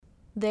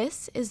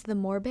This is The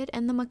Morbid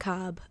and the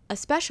Macabre, a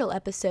special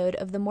episode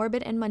of the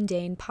Morbid and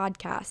Mundane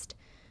podcast.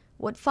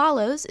 What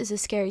follows is a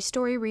scary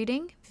story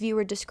reading,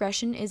 viewer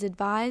discretion is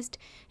advised,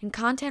 and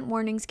content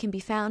warnings can be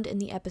found in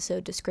the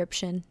episode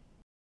description.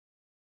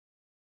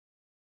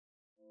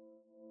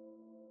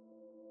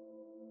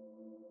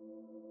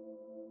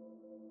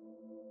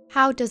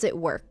 How does it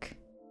work?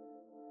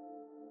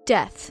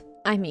 Death,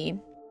 I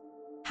mean.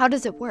 How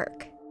does it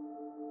work?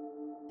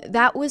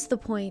 That was the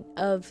point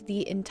of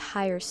the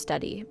entire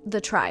study,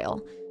 the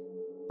trial.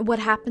 What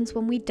happens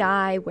when we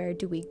die? Where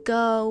do we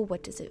go?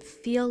 What does it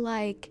feel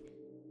like?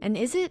 And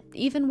is it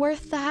even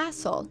worth the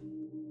hassle?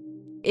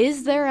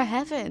 Is there a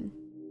heaven?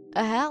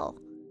 A hell?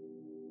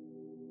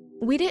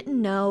 We didn't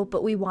know,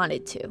 but we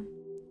wanted to.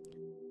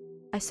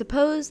 I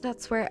suppose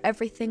that's where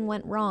everything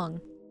went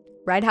wrong.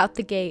 Right out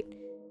the gate.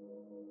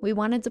 We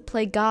wanted to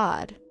play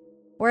God,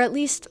 or at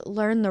least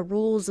learn the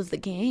rules of the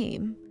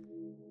game.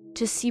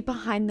 To see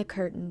behind the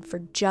curtain for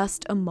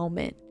just a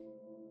moment.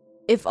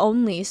 If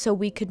only so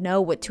we could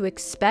know what to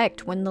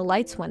expect when the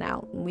lights went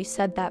out and we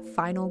said that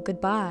final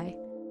goodbye.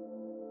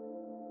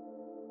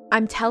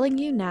 I'm telling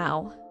you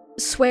now,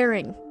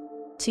 swearing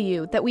to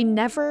you that we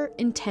never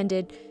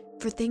intended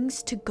for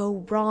things to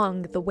go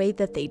wrong the way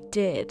that they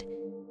did.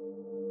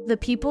 The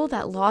people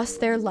that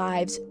lost their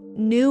lives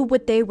knew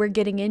what they were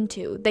getting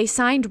into. They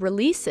signed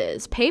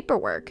releases,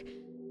 paperwork.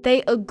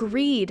 They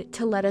agreed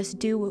to let us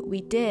do what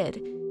we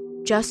did.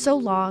 Just so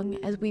long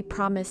as we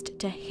promised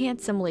to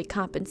handsomely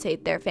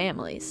compensate their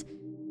families.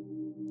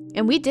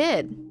 And we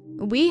did.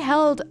 We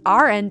held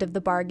our end of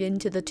the bargain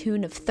to the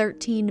tune of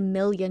 $13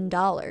 million.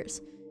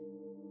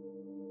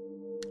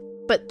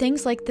 But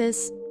things like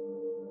this,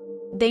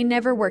 they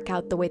never work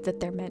out the way that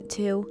they're meant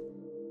to.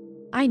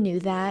 I knew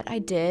that, I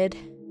did.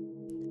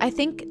 I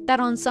think that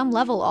on some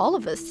level all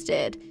of us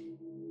did.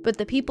 But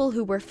the people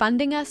who were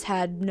funding us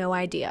had no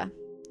idea.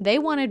 They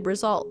wanted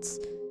results.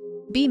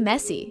 Be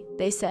messy,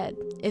 they said,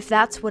 if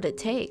that's what it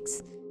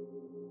takes.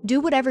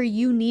 Do whatever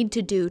you need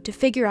to do to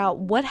figure out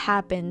what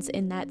happens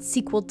in that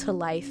sequel to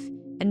life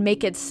and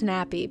make it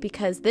snappy,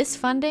 because this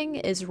funding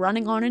is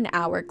running on an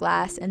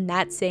hourglass and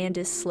that sand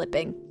is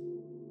slipping.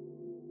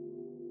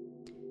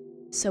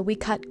 So we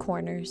cut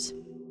corners.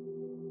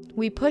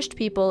 We pushed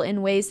people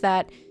in ways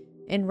that,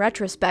 in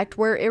retrospect,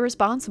 were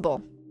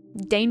irresponsible,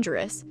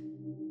 dangerous.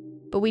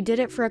 But we did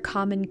it for a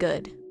common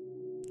good.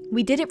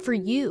 We did it for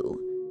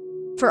you.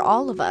 For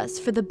all of us,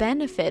 for the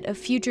benefit of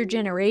future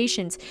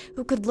generations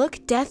who could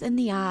look death in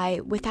the eye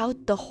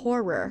without the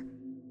horror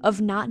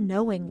of not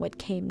knowing what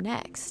came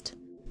next.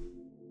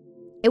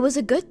 It was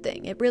a good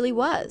thing, it really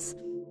was.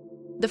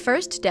 The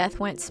first death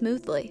went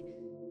smoothly.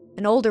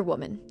 An older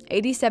woman,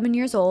 87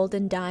 years old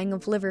and dying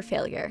of liver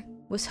failure,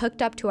 was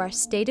hooked up to our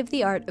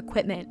state-of-the-art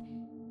equipment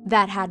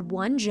that had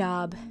one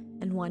job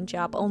and one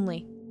job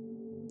only: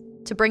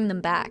 to bring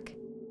them back.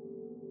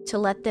 To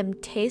let them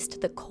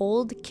taste the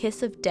cold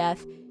kiss of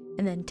death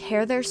and then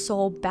tear their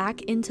soul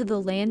back into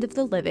the land of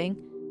the living,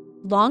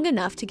 long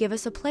enough to give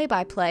us a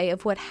play-by-play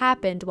of what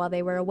happened while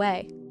they were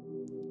away.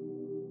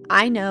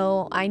 I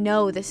know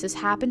this has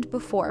happened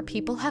before.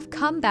 People have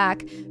come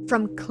back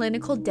from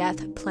clinical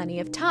death plenty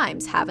of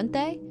times, haven't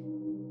they?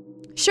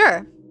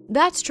 Sure,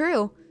 that's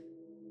true.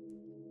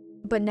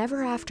 But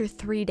never after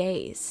 3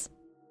 days.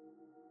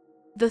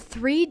 The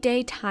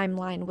 3-day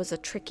timeline was a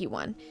tricky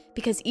one,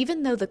 because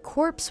even though the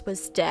corpse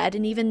was dead,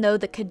 and even though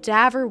the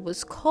cadaver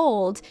was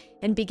cold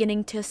and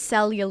beginning to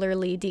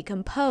cellularly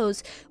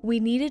decompose, we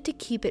needed to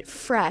keep it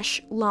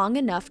fresh long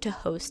enough to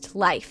host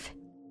life.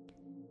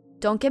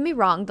 Don't get me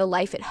wrong, the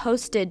life it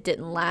hosted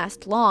didn't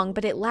last long,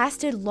 but it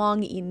lasted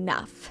long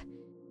enough.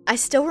 I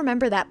still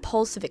remember that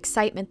pulse of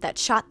excitement that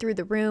shot through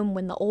the room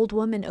when the old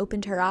woman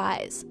opened her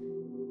eyes.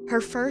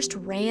 Her first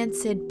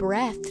rancid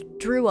breath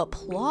drew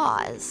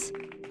applause.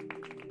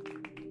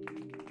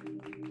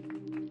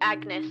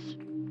 Agnes,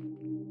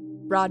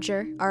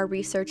 Roger, our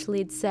research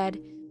lead,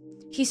 said.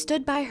 He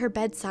stood by her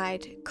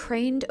bedside,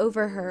 craned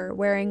over her,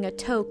 wearing a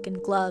toque and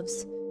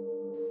gloves.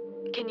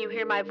 Can you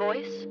hear my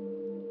voice?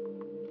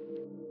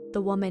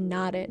 The woman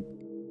nodded.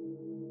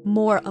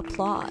 More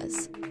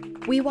applause.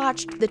 We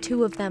watched the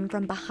two of them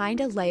from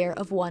behind a layer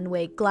of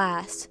one-way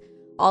glass,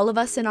 all of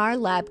us in our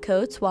lab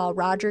coats, while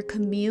Roger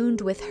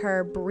communed with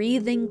her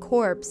breathing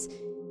corpse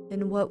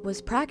in what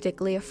was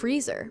practically a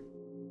freezer.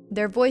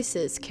 Their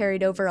voices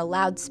carried over a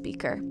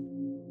loudspeaker.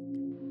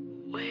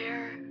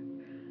 Where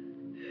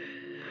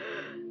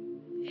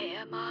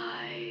am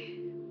I?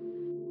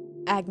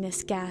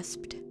 Agnes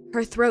gasped,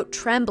 her throat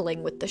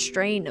trembling with the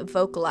strain of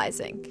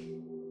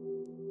vocalizing.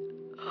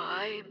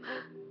 I'm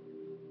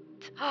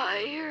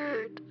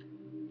tired.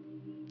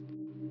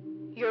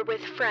 You're with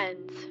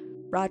friends,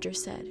 Roger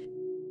said.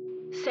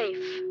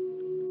 Safe.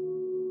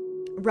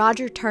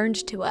 Roger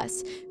turned to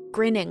us,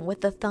 grinning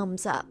with a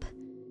thumbs up.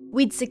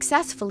 We'd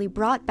successfully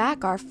brought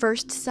back our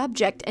first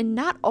subject, and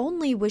not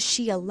only was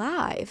she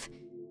alive,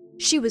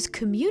 she was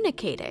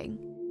communicating.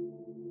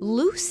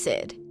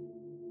 Lucid.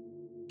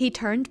 He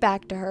turned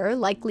back to her,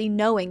 likely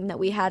knowing that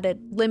we had a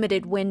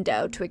limited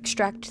window to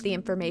extract the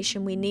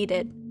information we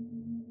needed.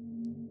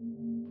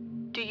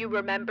 Do you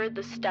remember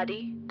the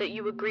study that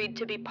you agreed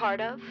to be part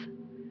of?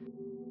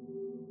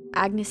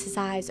 Agnes's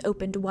eyes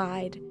opened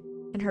wide,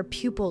 and her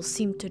pupils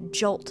seemed to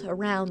jolt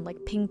around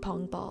like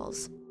ping-pong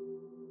balls.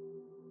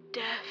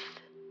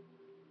 Death.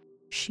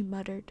 She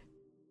muttered.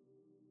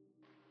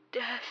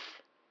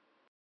 Death.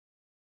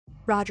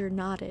 Roger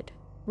nodded,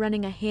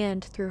 running a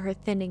hand through her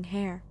thinning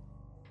hair.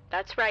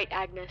 That's right,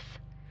 Agnes.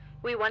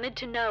 We wanted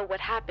to know what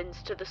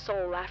happens to the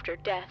soul after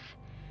death,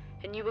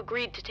 and you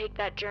agreed to take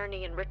that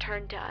journey and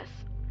return to us.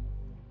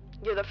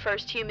 You're the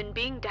first human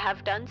being to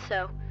have done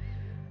so.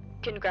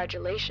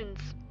 Congratulations.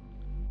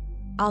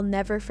 I'll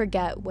never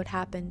forget what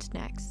happened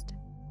next.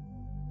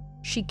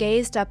 She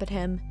gazed up at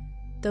him,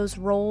 those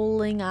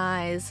rolling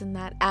eyes and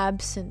that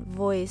absent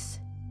voice,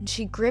 and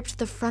she gripped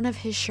the front of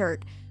his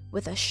shirt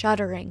with a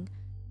shuddering,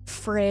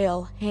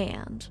 frail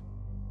hand.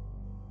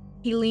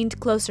 He leaned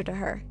closer to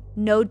her,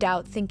 no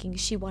doubt thinking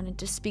she wanted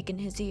to speak in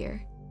his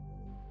ear.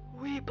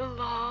 We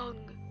belong,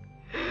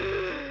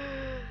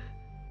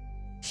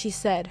 she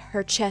said,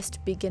 her chest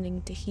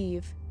beginning to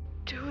heave.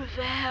 To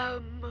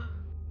them.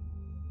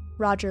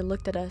 Roger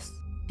looked at us,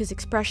 his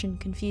expression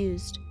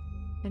confused,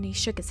 and he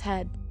shook his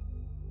head.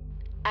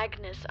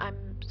 Agnes,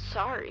 I'm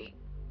sorry.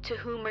 To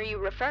whom are you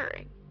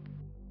referring?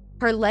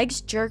 Her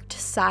legs jerked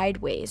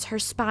sideways, her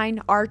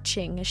spine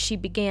arching as she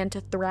began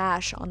to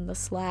thrash on the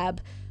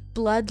slab.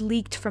 Blood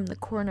leaked from the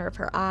corner of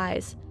her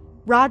eyes.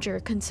 Roger,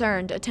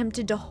 concerned,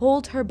 attempted to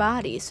hold her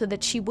body so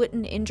that she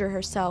wouldn't injure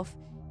herself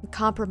and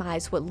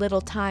compromise what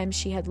little time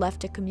she had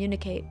left to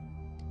communicate.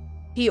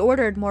 He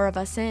ordered more of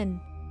us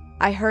in.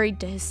 I hurried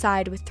to his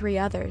side with 3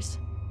 others.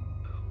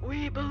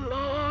 We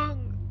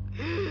belong,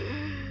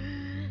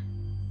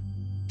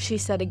 she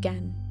said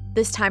again.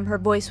 This time her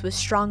voice was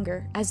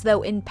stronger, as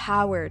though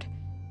empowered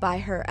by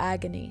her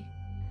agony.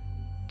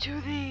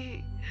 To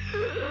the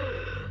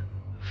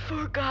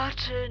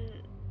forgotten.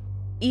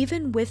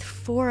 Even with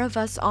 4 of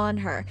us on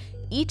her,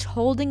 each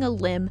holding a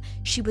limb,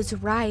 she was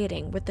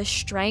rioting with a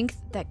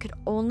strength that could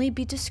only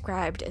be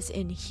described as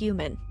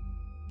inhuman.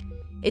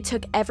 It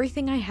took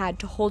everything I had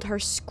to hold her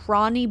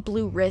scrawny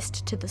blue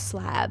wrist to the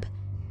slab.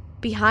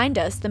 Behind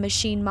us, the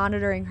machine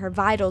monitoring her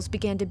vitals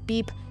began to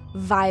beep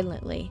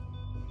violently,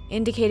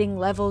 indicating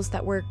levels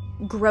that were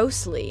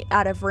grossly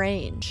out of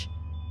range.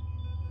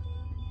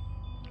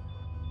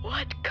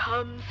 What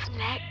comes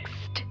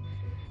next?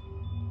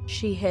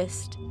 She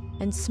hissed,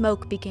 and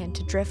smoke began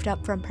to drift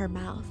up from her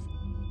mouth.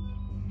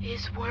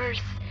 Is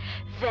worse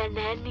than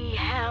any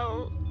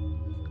hell.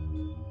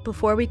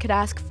 Before we could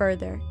ask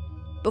further,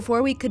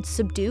 before we could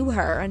subdue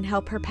her and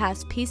help her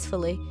pass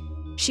peacefully,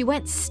 she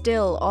went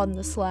still on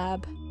the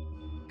slab.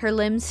 Her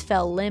limbs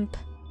fell limp,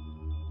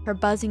 her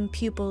buzzing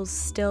pupils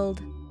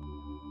stilled,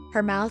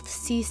 her mouth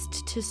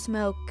ceased to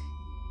smoke,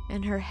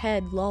 and her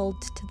head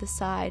lolled to the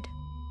side.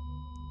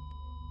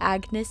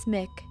 Agnes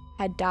Mick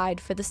had died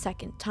for the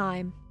 2nd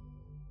time.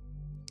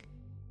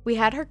 We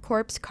had her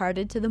corpse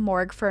carted to the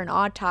morgue for an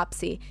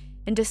autopsy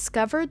and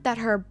discovered that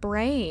her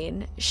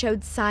brain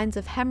showed signs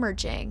of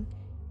hemorrhaging.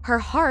 Her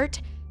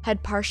heart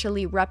had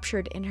partially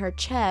ruptured in her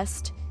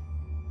chest,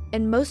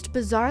 and most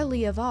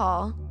bizarrely of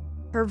all,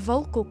 her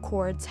vocal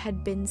cords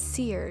had been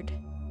seared,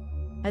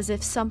 as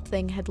if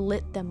something had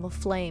lit them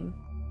aflame.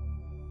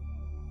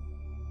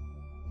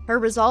 Her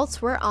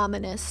results were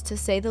ominous, to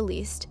say the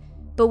least,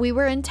 but we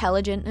were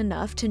intelligent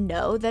enough to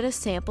know that a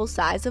sample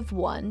size of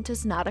 1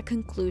 does not a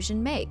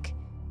conclusion make,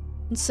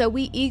 and so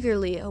we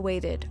eagerly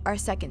awaited our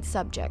 2nd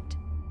subject.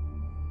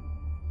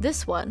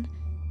 This one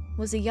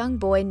was a young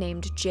boy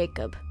named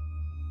Jacob.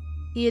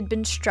 He had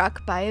been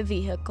struck by a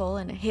vehicle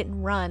in a hit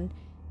and run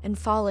and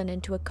fallen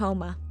into a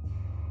coma.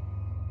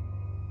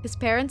 His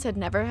parents had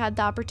never had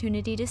the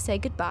opportunity to say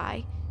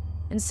goodbye,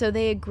 and so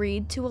they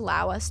agreed to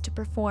allow us to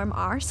perform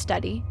our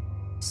study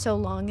so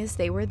long as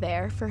they were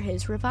there for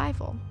his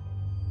revival.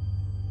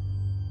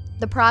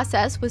 The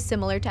process was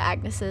similar to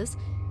Agnes's.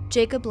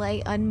 Jacob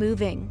lay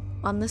unmoving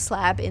on the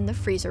slab in the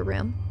freezer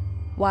room,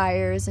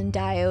 wires and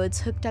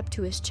diodes hooked up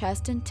to his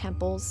chest and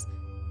temples,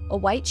 a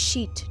white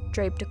sheet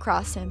draped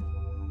across him.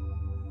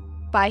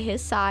 By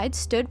his side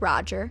stood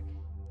Roger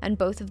and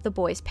both of the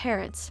boys'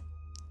 parents,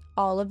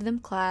 all of them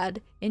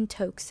clad in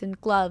toques and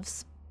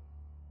gloves.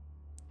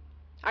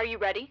 Are you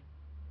ready?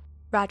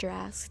 Roger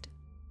asked.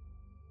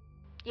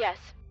 Yes,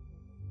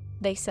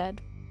 they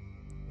said.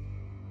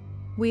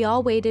 We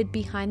all waited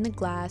behind the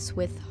glass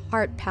with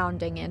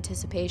heart-pounding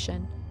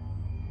anticipation.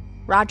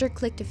 Roger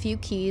clicked a few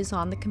keys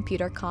on the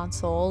computer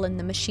console and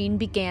the machine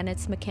began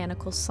its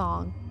mechanical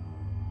song.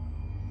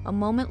 A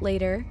moment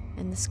later,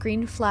 and the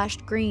screen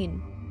flashed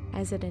green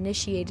as it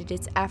initiated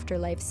its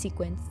afterlife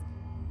sequence,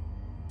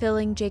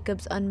 filling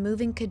Jacob's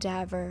unmoving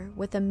cadaver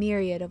with a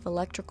myriad of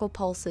electrical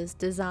pulses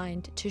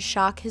designed to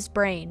shock his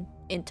brain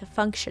into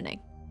functioning.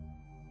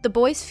 The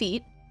boy's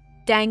feet,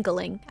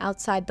 dangling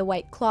outside the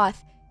white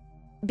cloth,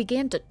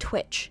 began to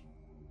twitch.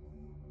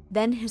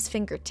 Then his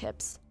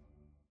fingertips.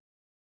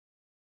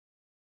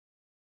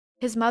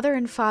 His mother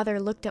and father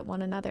looked at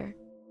one another,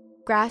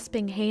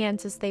 grasping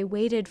hands as they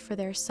waited for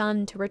their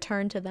son to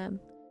return to them.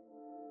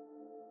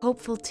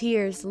 Hopeful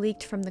tears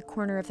leaked from the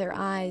corner of their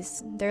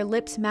eyes, their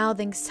lips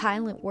mouthing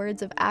silent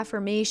words of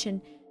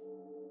affirmation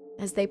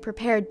as they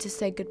prepared to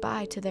say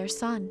goodbye to their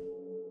son.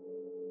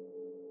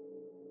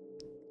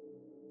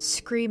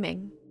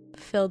 Screaming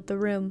filled the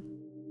room.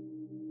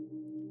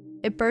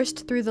 It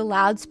burst through the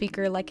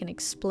loudspeaker like an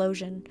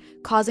explosion,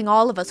 causing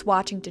all of us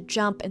watching to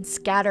jump and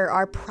scatter,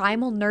 our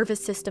primal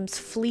nervous systems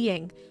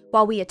fleeing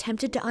while we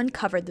attempted to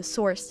uncover the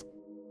source.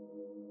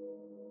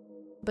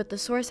 But the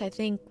source, I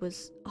think,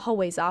 was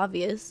always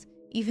obvious,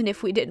 even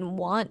if we didn't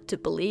want to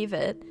believe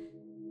it.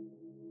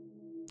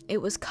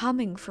 It was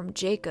coming from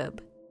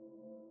Jacob.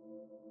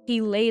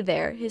 He lay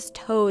there, his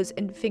toes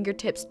and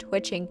fingertips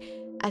twitching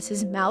as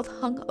his mouth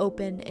hung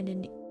open in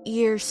an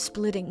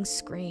ear-splitting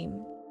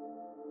scream.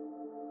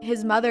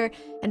 His mother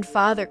and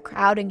father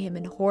crowding him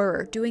in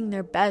horror, doing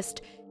their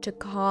best to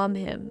calm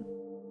him.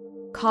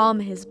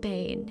 Calm his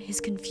pain, his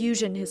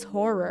confusion, his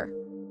horror.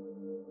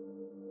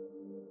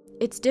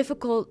 It's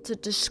difficult to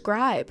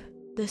describe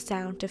the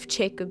sound of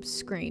Jacob's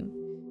scream.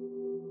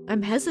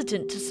 I'm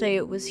hesitant to say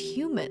it was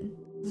human,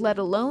 let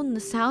alone the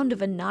sound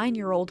of a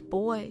 9-year-old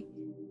boy.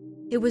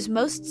 It was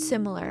most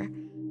similar,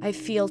 I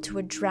feel, to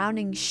a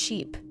drowning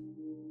sheep.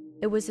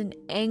 It was an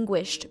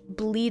anguished,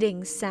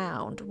 bleeding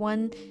sound,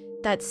 one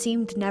that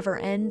seemed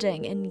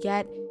never-ending, and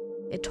yet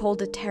it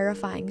told a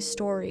terrifying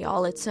story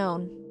all its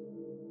own.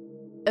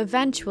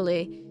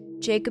 Eventually,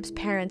 Jacob's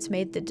parents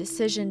made the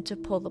decision to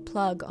pull the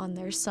plug on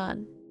their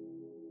son.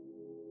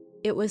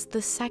 It was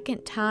the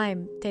second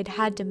time they'd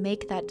had to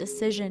make that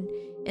decision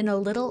in a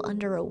little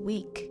under a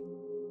week.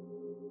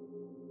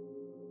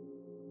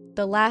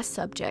 The last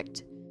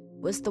subject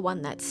was the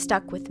one that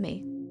stuck with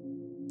me,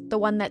 the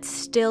one that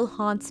still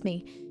haunts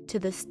me to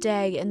this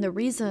day, and the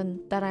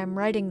reason that I'm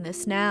writing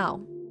this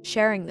now,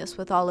 sharing this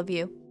with all of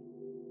you.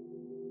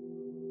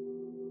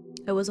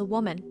 It was a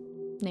woman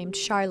named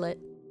Charlotte.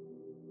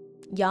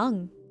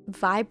 Young,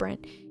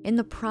 vibrant, in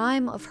the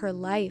prime of her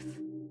life.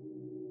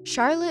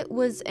 Charlotte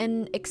was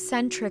an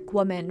eccentric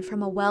woman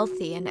from a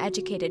wealthy and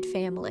educated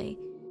family.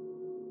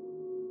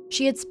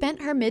 She had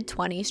spent her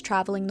mid-20s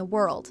traveling the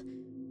world,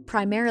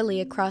 primarily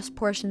across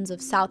portions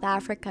of South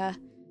Africa,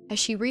 as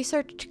she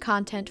researched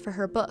content for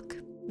her book,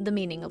 The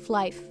Meaning of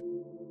Life.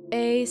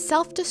 A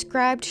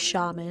self-described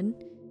shaman,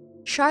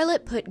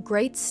 Charlotte put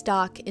great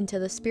stock into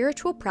the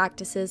spiritual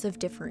practices of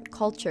different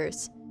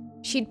cultures.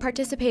 She'd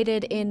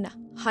participated in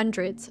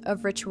hundreds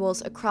of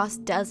rituals across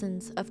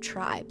dozens of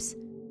tribes.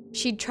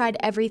 She'd tried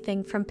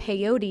everything from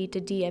peyote to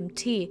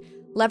DMT,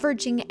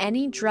 leveraging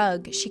any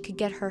drug she could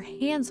get her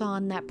hands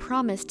on that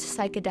promised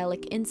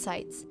psychedelic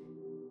insights.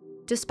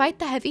 Despite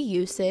the heavy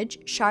usage,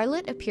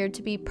 Charlotte appeared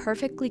to be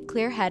perfectly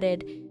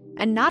clear-headed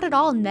and not at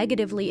all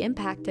negatively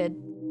impacted.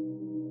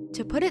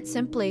 To put it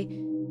simply,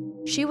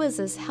 she was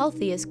as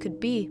healthy as could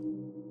be.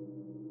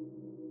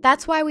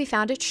 That's why we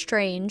found it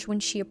strange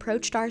when she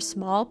approached our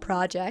small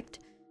project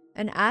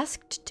and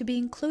asked to be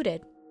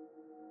included.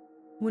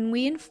 When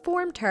we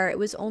informed her it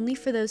was only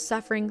for those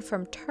suffering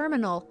from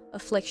terminal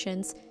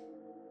afflictions,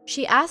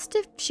 she asked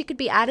if she could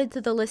be added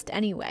to the list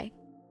anyway,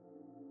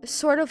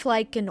 sort of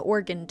like an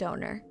organ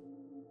donor.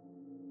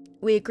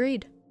 We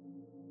agreed.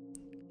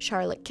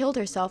 Charlotte killed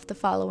herself the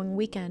following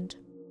weekend.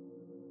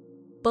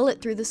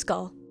 Bullet through the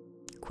skull.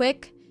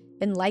 Quick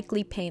and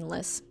likely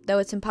painless, though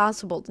it's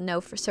impossible to know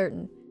for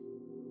certain.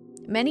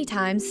 Many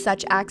times,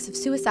 such acts of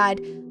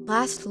suicide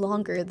last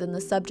longer than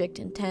the subject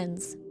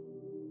intends.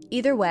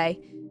 Either way,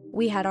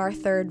 we had our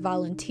third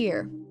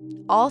volunteer,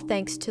 all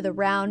thanks to the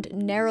round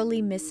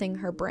narrowly missing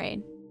her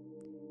brain.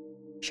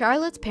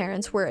 Charlotte's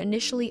parents were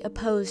initially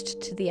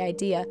opposed to the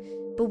idea,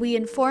 but we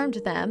informed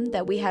them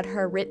that we had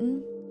her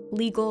written,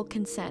 legal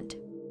consent.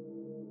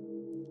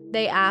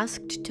 They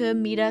asked to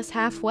meet us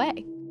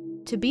halfway,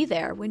 to be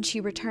there when she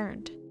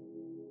returned.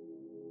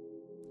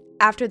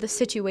 After the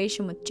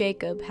situation with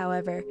Jacob,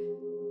 however,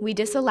 we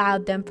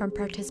disallowed them from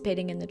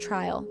participating in the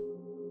trial.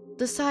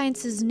 The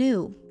science is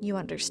new, you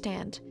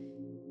understand.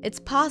 It's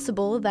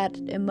possible that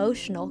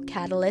emotional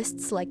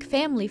catalysts like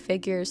family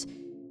figures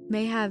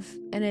may have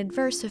an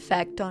adverse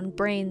effect on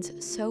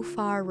brains so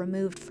far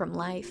removed from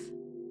life.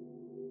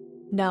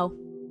 No,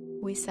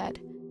 we said.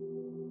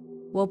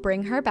 We'll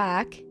bring her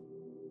back,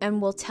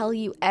 and we'll tell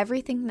you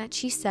everything that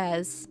she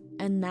says,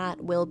 and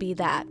that will be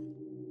that.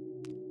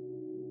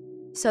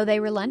 So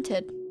they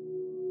relented.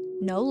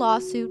 No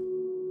lawsuit,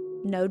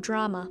 no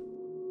drama.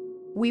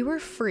 We were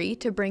free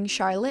to bring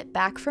Charlotte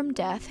back from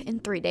death in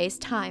 3 days'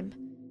 time,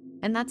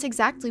 and that's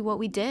exactly what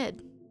we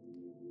did.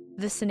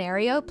 The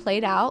scenario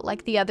played out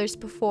like the others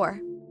before.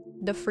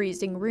 The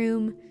freezing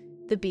room,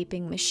 the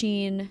beeping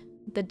machine,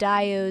 the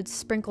diodes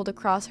sprinkled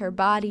across her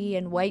body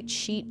and white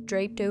sheet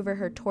draped over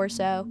her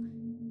torso.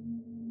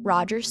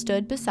 Roger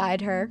stood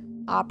beside her,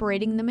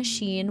 operating the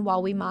machine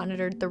while we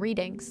monitored the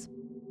readings.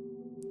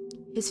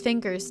 His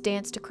fingers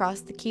danced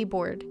across the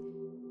keyboard,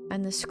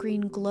 and the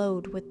screen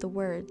glowed with the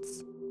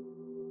words.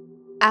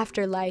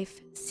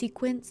 Afterlife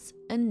sequence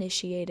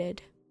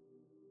initiated.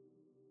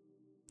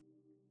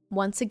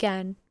 Once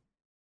again,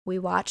 we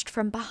watched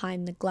from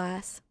behind the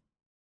glass.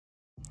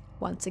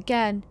 Once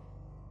again,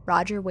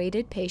 Roger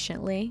waited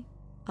patiently,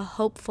 a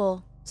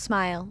hopeful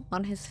smile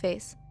on his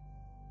face.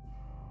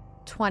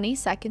 20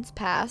 seconds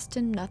passed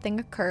and nothing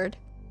occurred.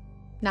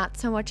 Not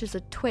so much as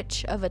a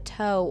twitch of a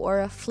toe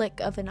or a flick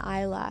of an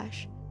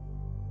eyelash.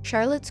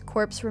 Charlotte's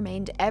corpse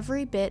remained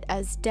every bit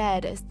as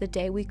dead as the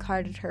day we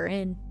carted her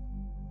in.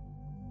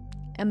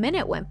 A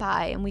minute went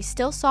by and we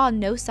still saw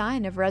no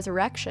sign of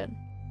resurrection.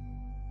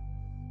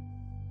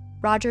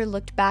 Roger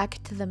looked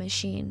back to the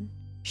machine,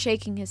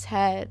 shaking his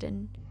head,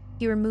 and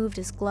he removed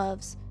his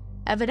gloves,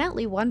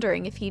 evidently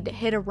wondering if he'd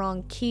hit a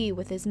wrong key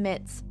with his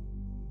mitts.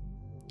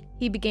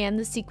 He began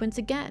the sequence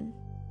again.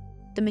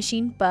 The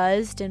machine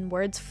buzzed and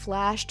words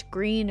flashed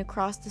green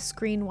across the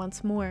screen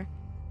once more.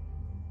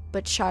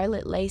 But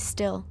Charlotte lay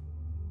still.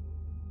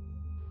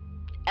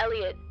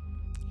 "Elliot,"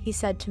 he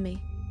said to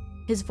me,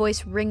 his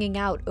voice ringing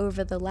out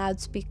over the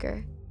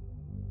loudspeaker.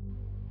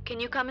 "can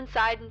you come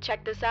inside and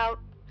check this out?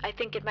 I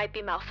think it might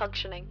be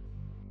malfunctioning."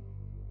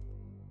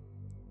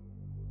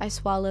 I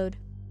swallowed.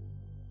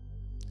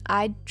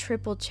 I'd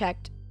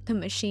triple-checked the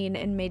machine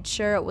and made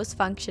sure it was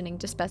functioning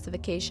to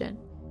specification,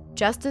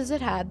 just as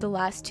it had the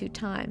last 2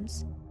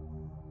 times.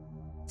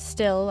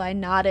 Still, I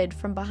nodded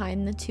from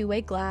behind the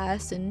two-way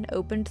glass and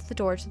opened the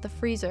door to the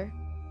freezer.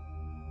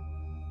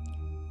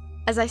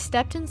 As I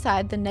stepped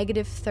inside the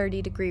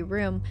 -30-degree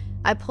room,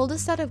 I pulled a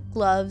set of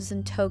gloves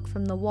and toque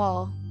from the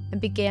wall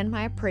and began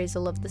my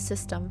appraisal of the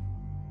system.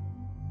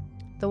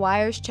 The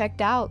wires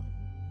checked out.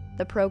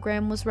 The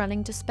program was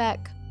running to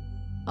spec.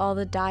 All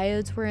the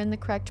diodes were in the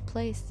correct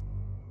place.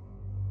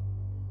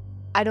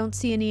 "I don't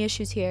see any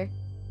issues here,"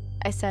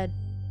 I said,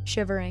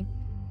 shivering.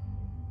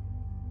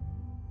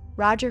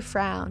 Roger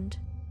frowned,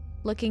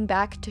 looking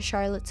back to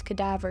Charlotte's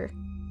cadaver.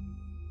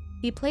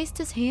 He placed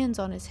his hands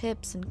on his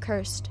hips and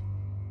cursed,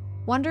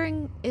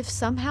 wondering if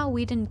somehow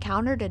we'd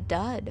encountered a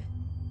dud.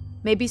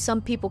 Maybe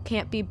some people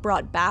can't be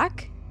brought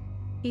back,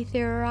 he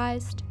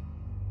theorized.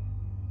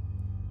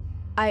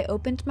 I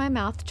opened my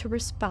mouth to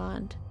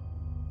respond,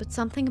 but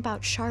something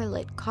about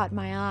Charlotte caught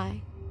my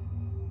eye.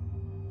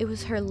 It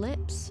was her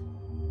lips.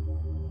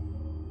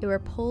 They were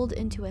pulled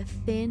into a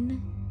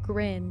thin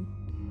grin,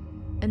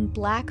 and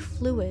black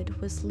fluid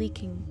was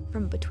leaking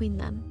from between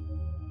them.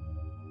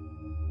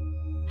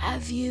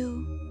 "Have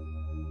you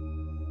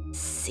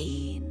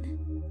seen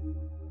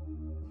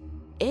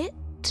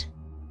it?"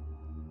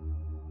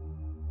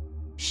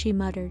 she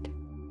muttered.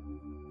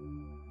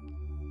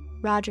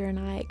 Roger and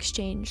I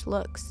exchanged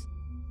looks,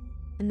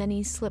 and then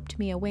he slipped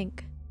me a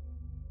wink.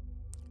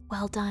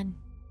 "Well done,"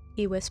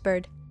 he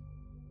whispered.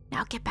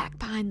 "Now get back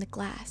behind the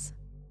glass."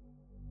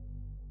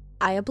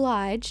 I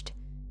obliged,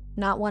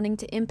 not wanting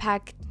to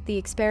impact the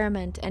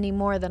experiment any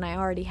more than I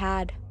already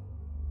had.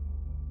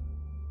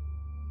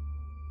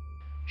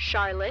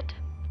 "Charlotte,"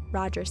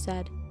 Roger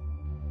said.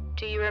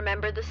 "do you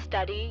remember the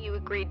study you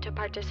agreed to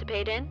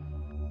participate in?"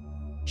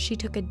 She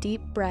took a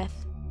deep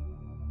breath,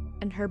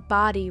 and her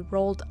body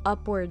rolled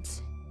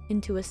upwards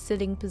into a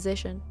sitting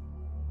position.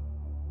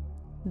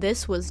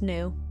 This was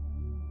new.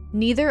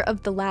 Neither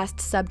of the last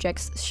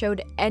subjects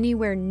showed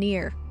anywhere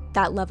near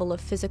that level of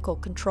physical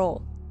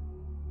control.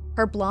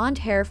 Her blonde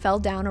hair fell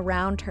down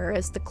around her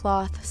as the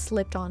cloth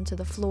slipped onto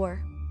the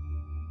floor.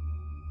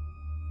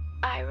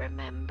 "I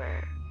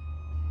remember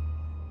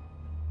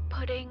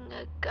putting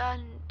a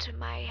gun to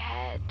my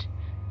head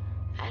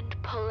and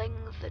pulling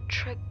the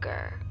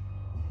trigger."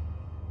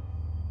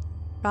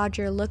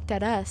 Roger looked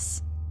at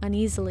us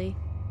uneasily,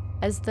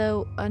 as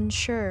though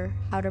unsure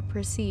how to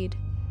proceed.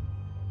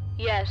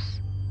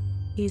 "Yes,"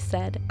 he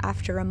said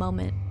after a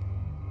moment.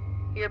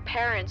 "your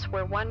parents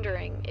were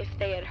wondering if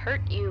they had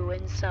hurt you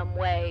in some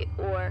way,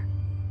 or—"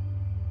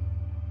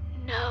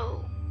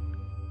 "No,"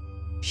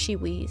 she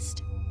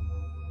wheezed,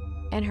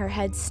 and her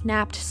head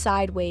snapped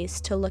sideways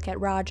to look at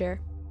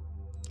Roger.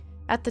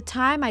 At the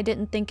time, I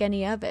didn't think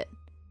any of it,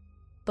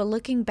 but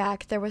looking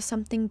back, there was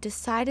something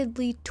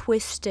decidedly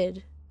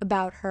twisted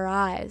about her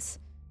eyes.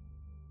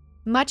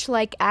 Much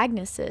like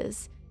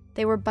Agnes's,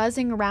 they were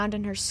buzzing around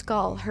in her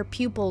skull, her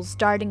pupils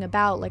darting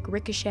about like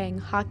ricocheting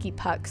hockey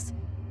pucks.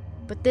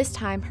 But this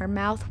time, her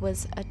mouth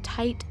was a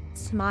tight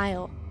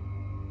smile.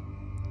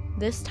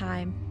 This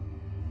time,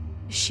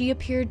 she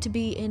appeared to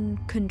be in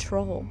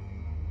control.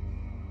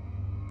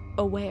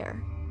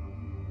 Aware.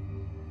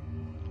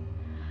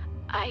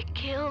 "I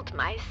killed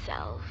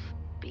myself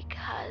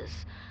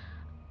because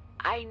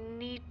I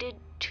needed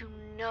to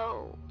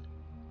know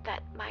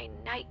that my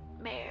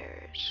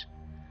nightmares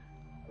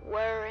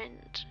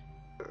weren't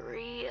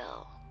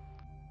real."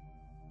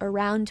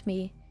 Around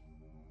me,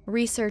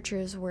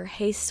 researchers were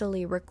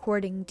hastily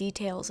recording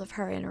details of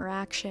her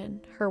interaction,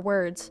 her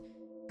words,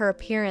 her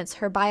appearance,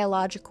 her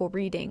biological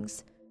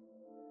readings.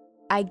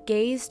 I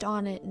gazed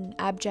on it in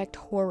abject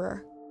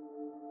horror.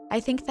 I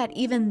think that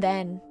even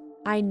then,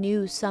 I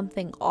knew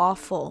something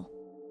awful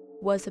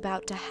was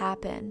about to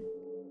happen.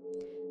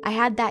 I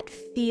had that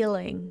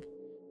feeling,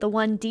 the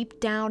one deep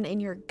down in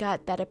your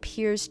gut that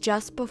appears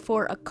just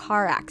before a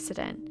car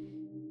accident,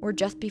 or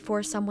just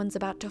before someone's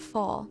about to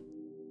fall.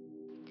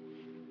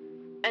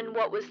 "And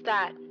what was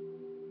that?"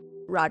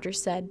 Roger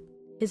said,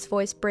 his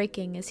voice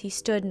breaking as he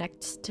stood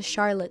next to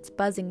Charlotte's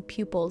buzzing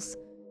pupils.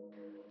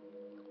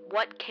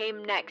 What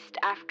came next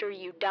after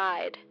you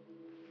died?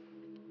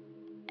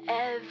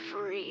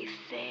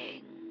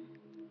 Everything,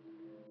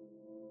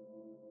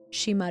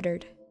 she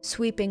muttered,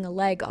 sweeping a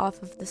leg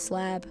off of the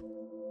slab.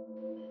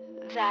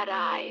 That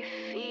I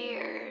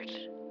feared.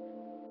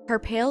 Her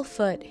pale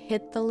foot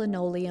hit the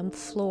linoleum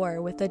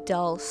floor with a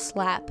dull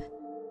slap.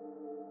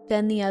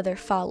 Then the other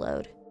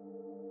followed.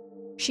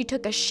 She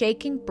took a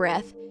shaking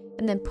breath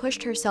and then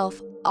pushed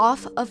herself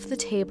off of the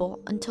table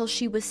until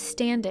she was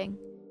standing,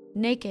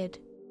 naked,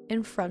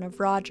 in front of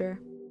Roger.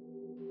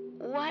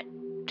 What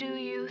do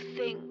you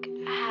think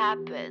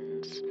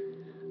happens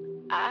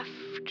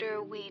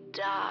after we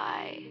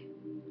die,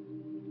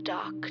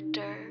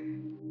 Doctor?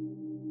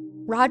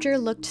 Roger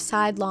looked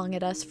sidelong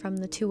at us from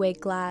the two-way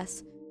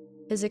glass,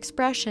 his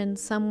expression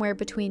somewhere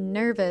between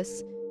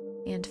nervous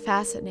and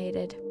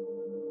fascinated.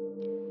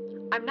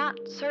 I'm not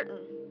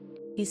certain,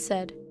 he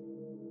said.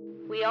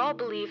 We all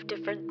believe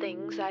different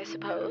things, I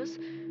suppose.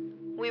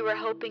 We were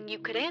hoping you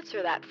could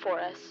answer that for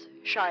us,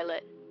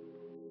 Charlotte.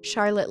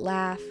 Charlotte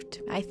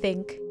laughed, I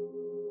think.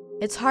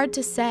 It's hard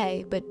to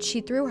say, but she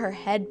threw her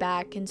head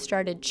back and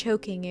started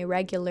choking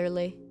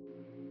irregularly.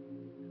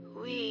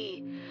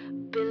 We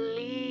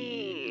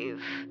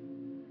believe.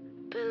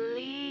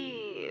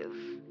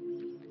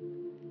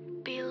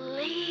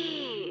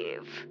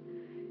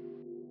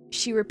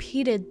 She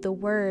repeated the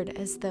word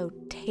as though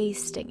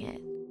tasting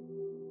it.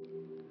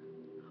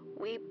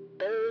 We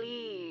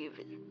believe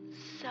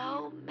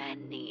so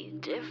many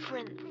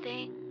different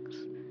things,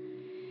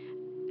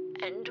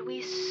 and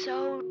we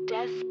so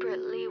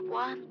desperately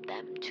want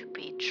them to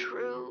be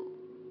true.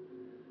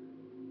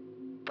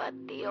 But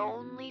the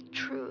only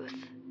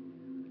truth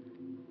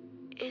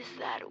is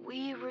that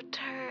we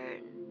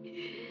return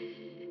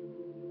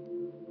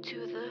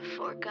to the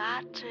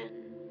forgotten.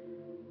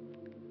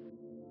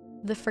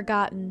 The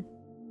forgotten.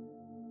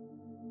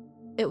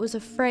 It was a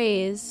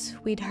phrase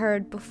we'd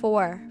heard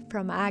before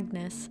from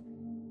Agnes,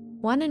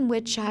 one in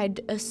which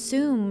I'd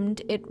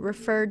assumed it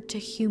referred to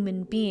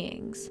human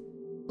beings,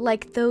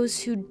 like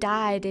those who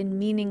died in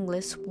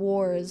meaningless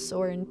wars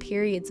or in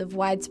periods of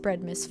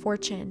widespread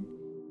misfortune.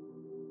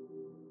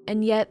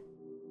 And yet,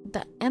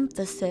 the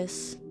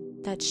emphasis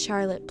that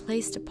Charlotte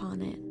placed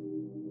upon it.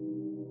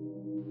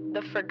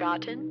 The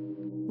forgotten?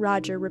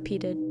 Roger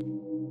repeated,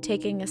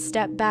 taking a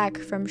step back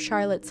from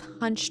Charlotte's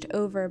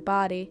hunched-over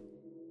body.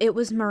 It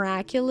was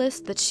miraculous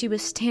that she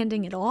was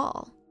standing at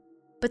all,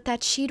 but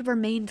that she'd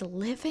remained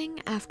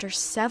living after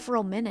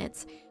several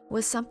minutes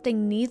was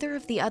something neither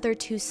of the other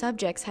two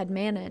subjects had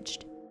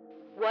managed.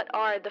 What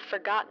are the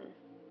forgotten?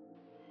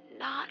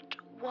 Not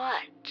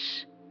what,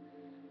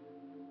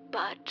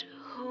 but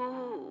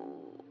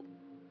who?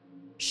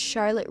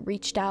 Charlotte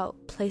reached out,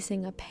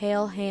 placing a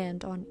pale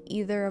hand on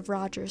either of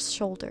Roger's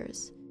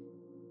shoulders.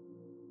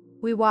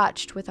 We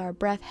watched with our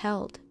breath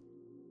held.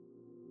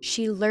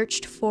 She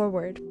lurched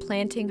forward,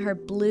 planting her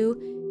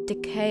blue,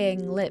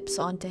 decaying lips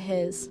onto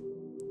his.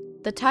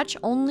 The touch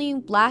only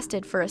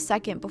lasted for a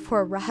second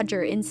before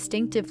Roger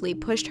instinctively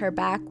pushed her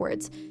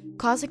backwards,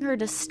 causing her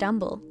to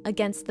stumble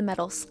against the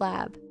metal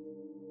slab.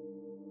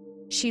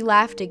 She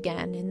laughed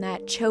again in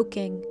that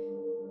choking,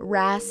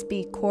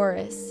 raspy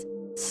chorus,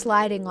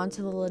 sliding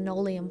onto the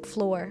linoleum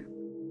floor.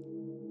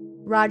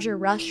 Roger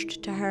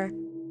rushed to her.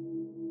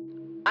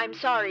 I'm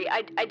sorry,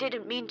 I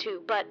didn't mean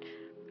to, but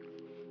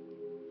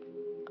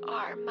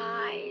our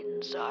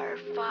minds are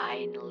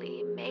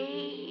finally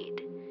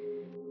made,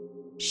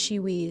 she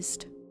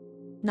wheezed,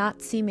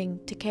 not seeming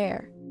to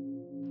care.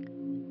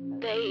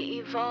 They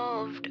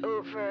evolved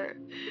over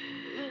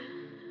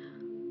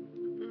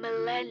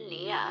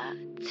millennia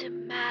to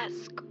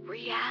mask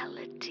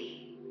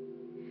reality,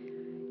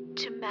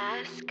 to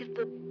mask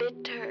the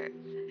bitter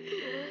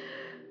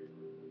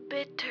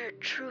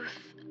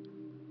truth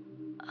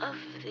of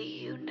the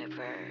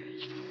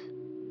universe.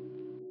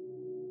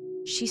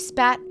 She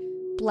spat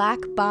black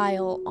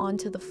bile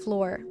onto the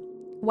floor,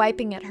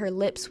 wiping at her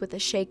lips with a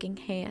shaking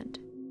hand.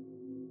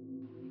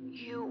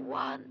 You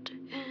want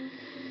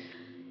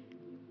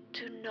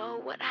to know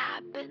what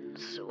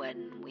happens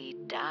when we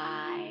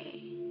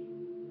die?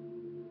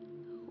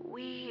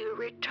 We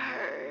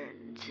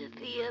return to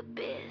the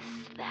abyss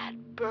that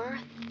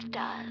birthed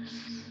us.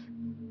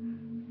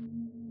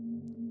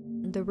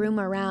 The room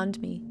around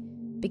me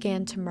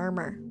began to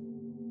murmur,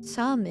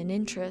 some in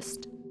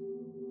interest,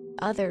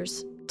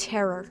 others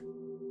terror.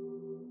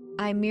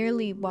 I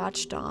merely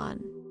watched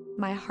on,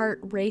 my heart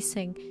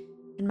racing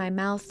and my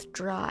mouth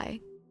dry.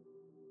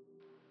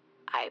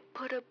 I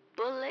put a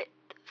bullet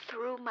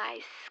through my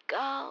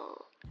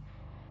skull,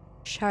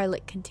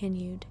 Charlotte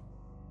continued,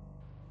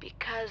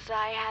 because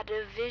I had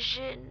a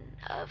vision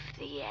of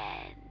the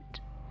end.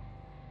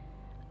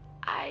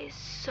 I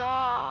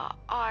saw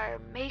our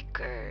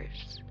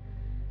makers,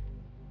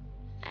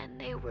 and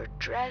they were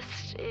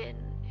dressed in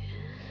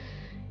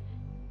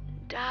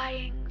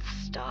dying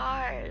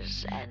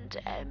stars and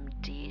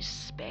empty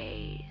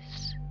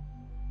space.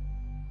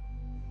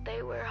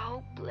 They were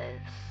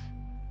hopeless,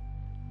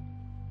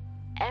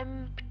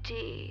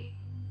 empty.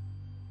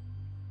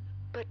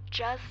 But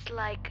just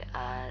like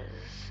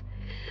us,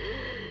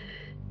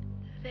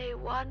 they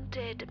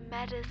wanted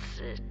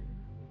medicine,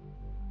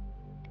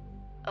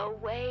 a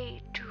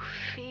way to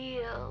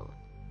feel.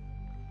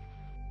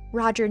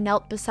 Roger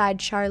knelt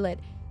beside Charlotte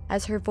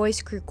as her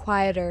voice grew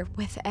quieter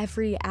with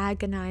every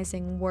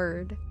agonizing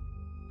word.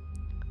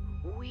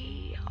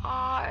 We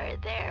are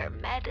their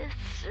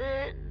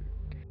medicine.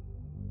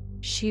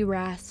 She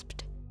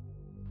rasped.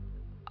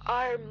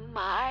 Our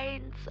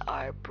minds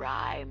are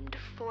primed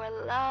for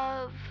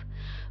love,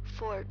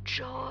 for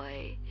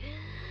joy,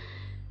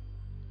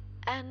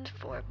 and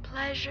for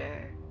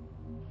pleasure.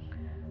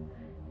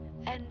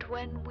 And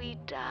when we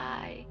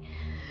die,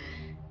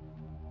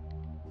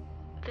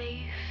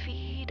 they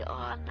feed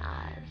on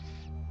us.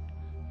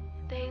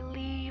 They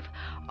leave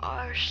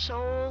our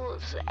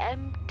souls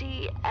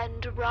empty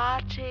and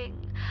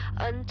rotting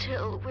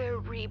until we're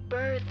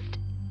rebirthed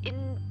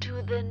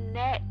into the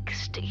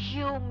next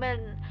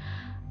human,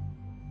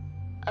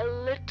 a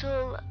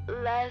little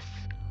less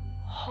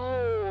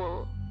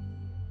whole,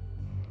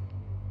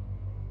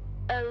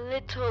 a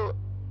little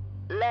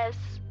less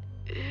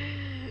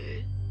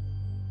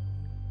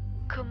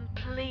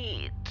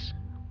complete.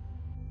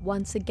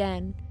 Once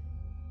again,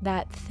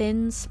 that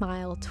thin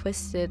smile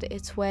twisted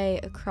its way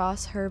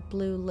across her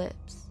blue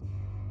lips.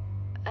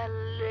 A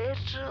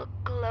little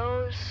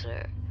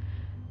closer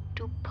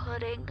to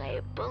putting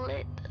a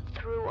bullet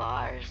through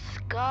our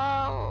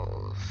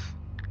skulls.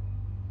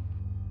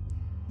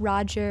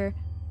 Roger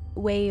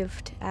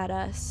waved at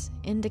us,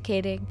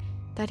 indicating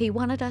that he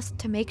wanted us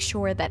to make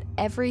sure that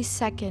every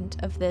second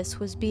of this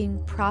was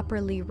being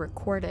properly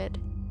recorded.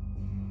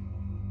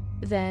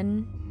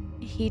 Then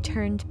he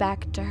turned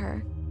back to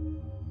her.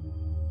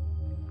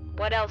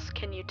 What else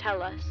can you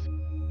tell us?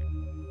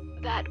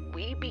 That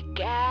we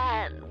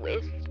began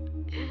with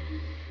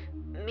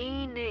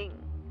meaning,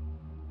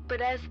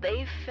 but as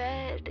they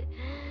fed,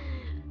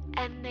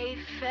 and they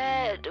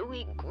fed,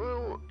 we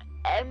grew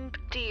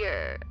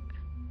emptier,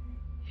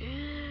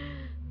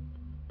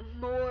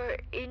 more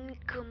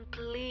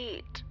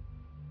incomplete.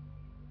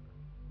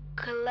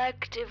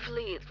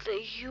 Collectively, the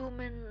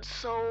human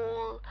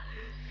soul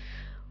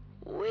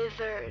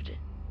withered.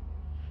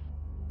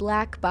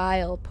 Black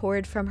bile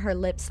poured from her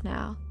lips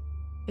now.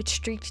 It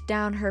streaked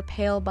down her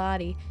pale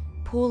body,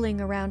 pooling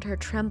around her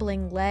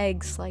trembling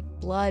legs like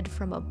blood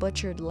from a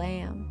butchered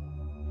lamb.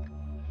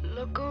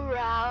 Look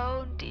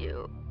around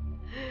you.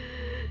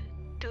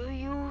 Do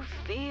you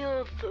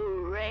feel the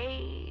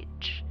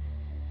rage,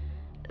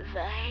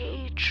 the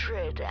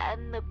hatred,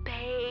 and the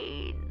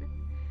pain?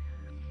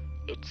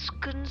 It's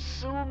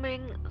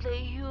consuming the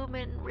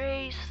human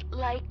race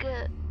like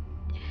a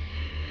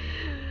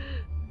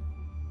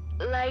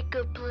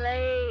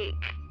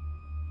plague,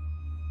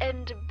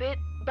 and bit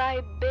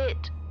by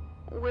bit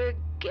we're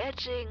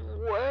getting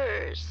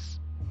worse,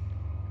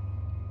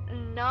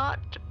 not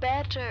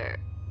better.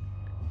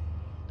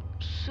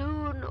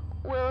 Soon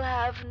we'll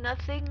have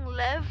nothing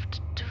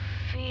left to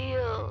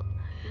feel.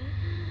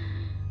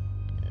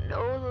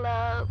 No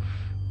love,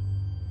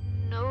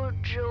 no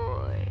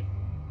joy,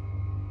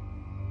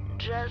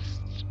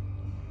 just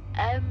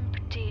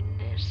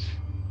emptiness.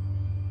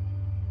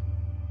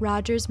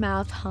 Roger's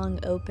mouth hung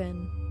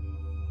open.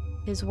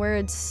 His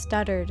words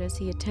stuttered as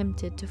he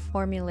attempted to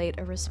formulate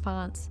a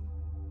response,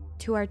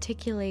 to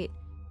articulate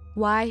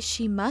why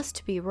she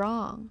must be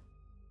wrong.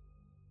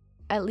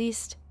 At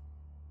least,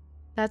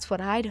 that's what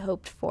I'd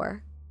hoped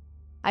for.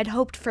 I'd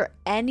hoped for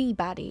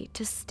anybody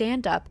to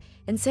stand up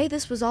and say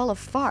this was all a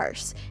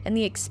farce and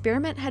the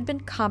experiment had been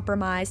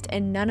compromised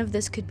and none of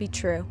this could be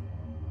true.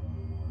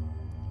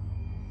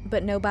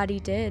 But nobody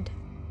did.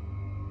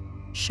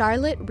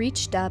 Charlotte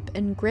reached up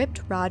and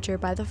gripped Roger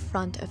by the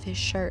front of his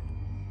shirt.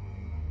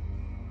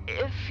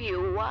 If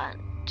you want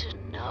to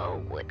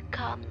know what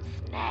comes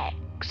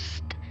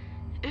next,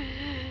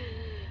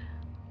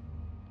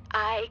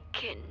 I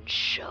can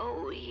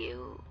show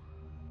you.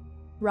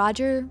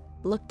 Roger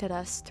looked at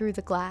us through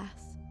the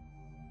glass,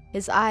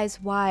 his eyes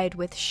wide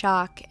with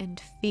shock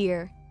and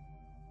fear.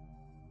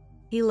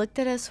 He looked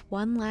at us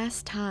one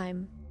last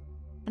time,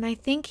 and I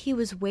think he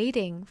was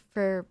waiting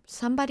for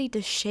somebody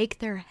to shake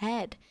their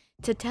head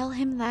to tell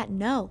him that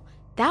no,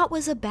 that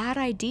was a bad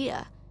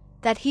idea,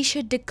 that he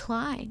should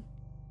decline.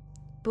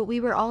 But we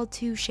were all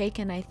too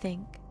shaken, I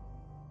think.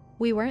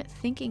 We weren't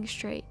thinking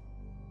straight.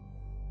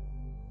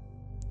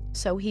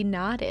 So he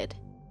nodded.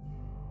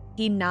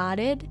 He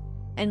nodded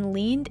and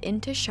leaned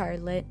into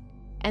Charlotte,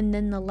 and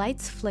then the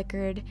lights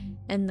flickered,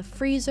 and the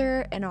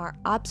freezer and our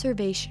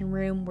observation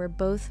room were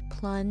both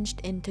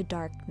plunged into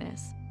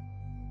darkness.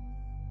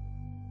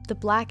 The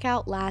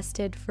blackout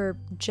lasted for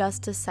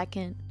just a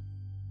second,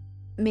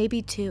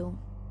 maybe two.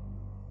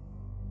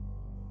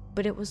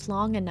 But it was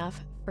long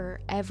enough for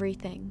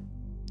everything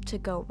to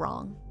go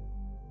wrong.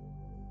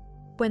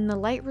 When the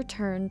light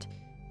returned,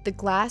 the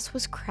glass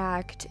was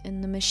cracked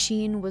and the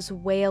machine was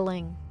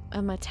wailing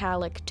a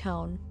metallic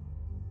tone.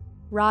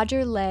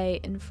 Roger lay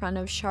in front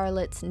of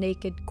Charlotte's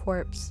naked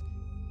corpse,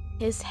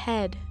 his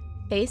head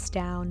face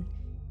down,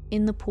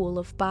 in the pool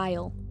of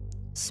bile,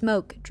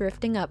 smoke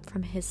drifting up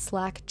from his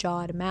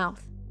slack-jawed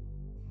mouth.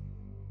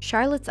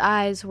 Charlotte's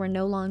eyes were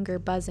no longer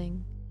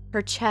buzzing.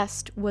 Her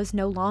chest was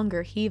no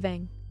longer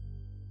heaving.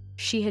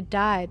 She had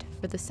died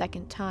for the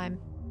second time.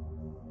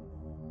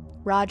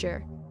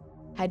 Roger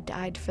had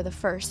died for the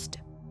first.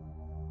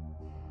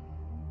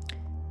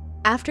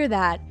 After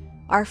that,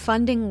 our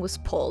funding was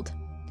pulled.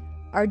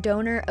 Our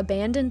donor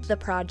abandoned the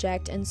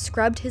project and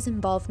scrubbed his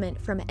involvement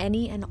from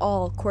any and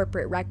all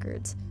corporate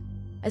records.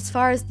 As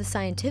far as the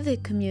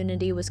scientific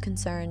community was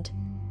concerned,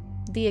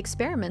 the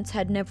experiments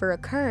had never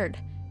occurred,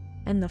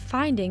 and the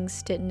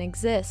findings didn't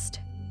exist.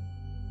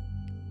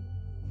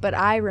 But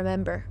I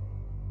remember.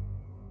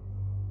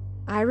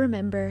 I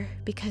remember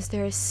because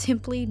there is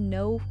simply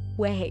no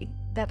way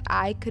that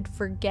I could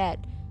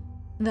forget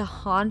the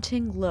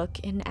haunting look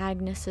in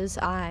Agnes's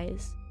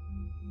eyes.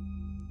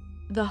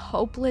 The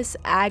hopeless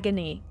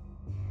agony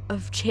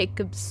of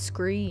Jacob's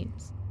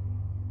screams.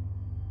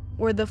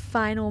 Or the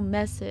final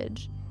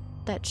message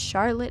that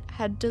Charlotte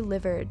had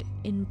delivered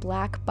in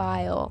black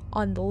bile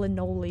on the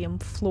linoleum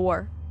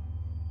floor.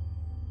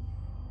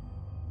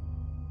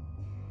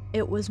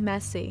 It was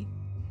messy,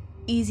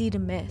 easy to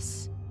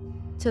miss.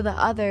 To the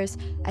others,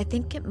 I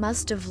think it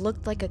must have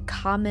looked like a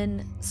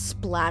common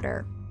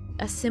splatter,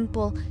 a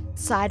simple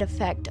side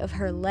effect of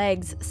her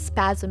legs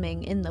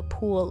spasming in the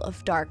pool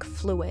of dark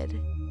fluid.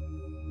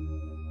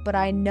 But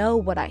I know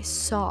what I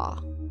saw.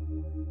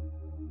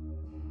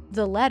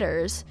 The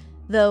letters,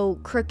 though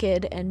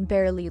crooked and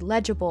barely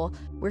legible,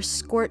 were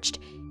scorched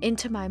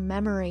into my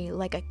memory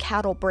like a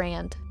cattle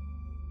brand.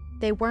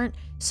 They weren't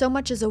so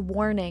much as a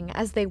warning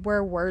as they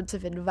were words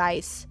of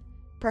advice,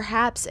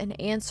 perhaps an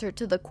answer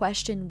to the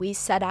question we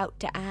set out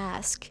to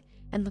ask,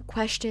 and the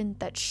question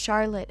that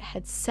Charlotte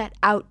had set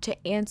out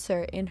to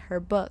answer in her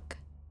book.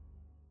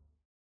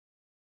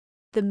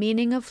 The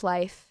meaning of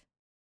life,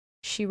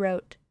 she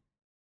wrote,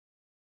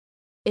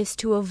 is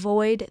to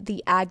avoid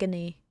the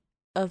agony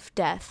of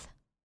death.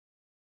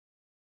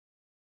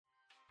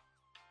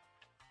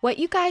 What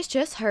you guys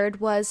just heard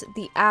was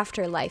the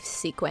Afterlife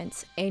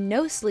sequence, a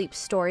no-sleep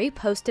story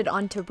posted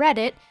onto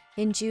Reddit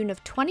in June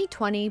of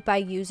 2020 by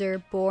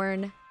user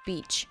Born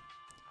Beach.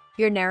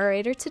 Your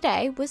narrator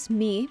today was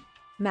me,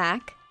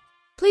 Mac.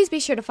 Please be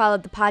sure to follow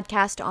the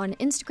podcast on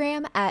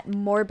Instagram at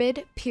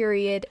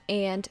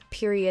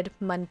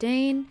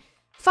morbid_and_mundane.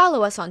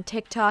 Follow us on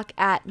TikTok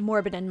at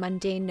Morbid and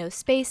Mundane No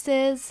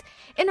Spaces.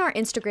 In our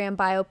Instagram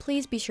bio,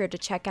 please be sure to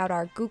check out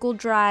our Google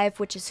Drive,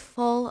 which is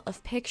full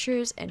of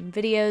pictures and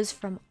videos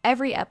from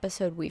every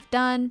episode we've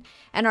done,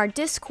 and our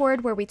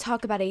Discord, where we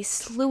talk about a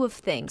slew of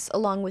things,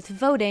 along with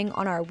voting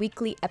on our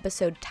weekly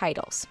episode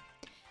titles.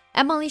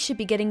 Emily should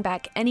be getting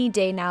back any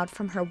day now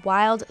from her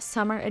wild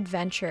summer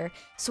adventure,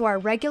 so our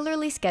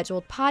regularly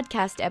scheduled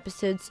podcast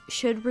episodes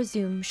should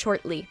resume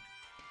shortly.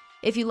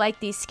 If you like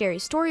these scary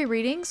story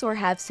readings or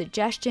have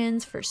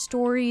suggestions for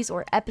stories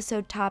or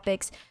episode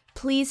topics,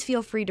 please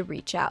feel free to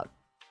reach out.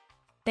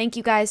 Thank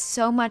you guys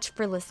so much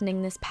for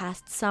listening this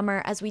past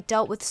summer as we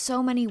dealt with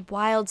so many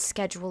wild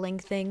scheduling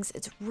things.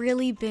 It's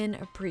really been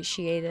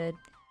appreciated.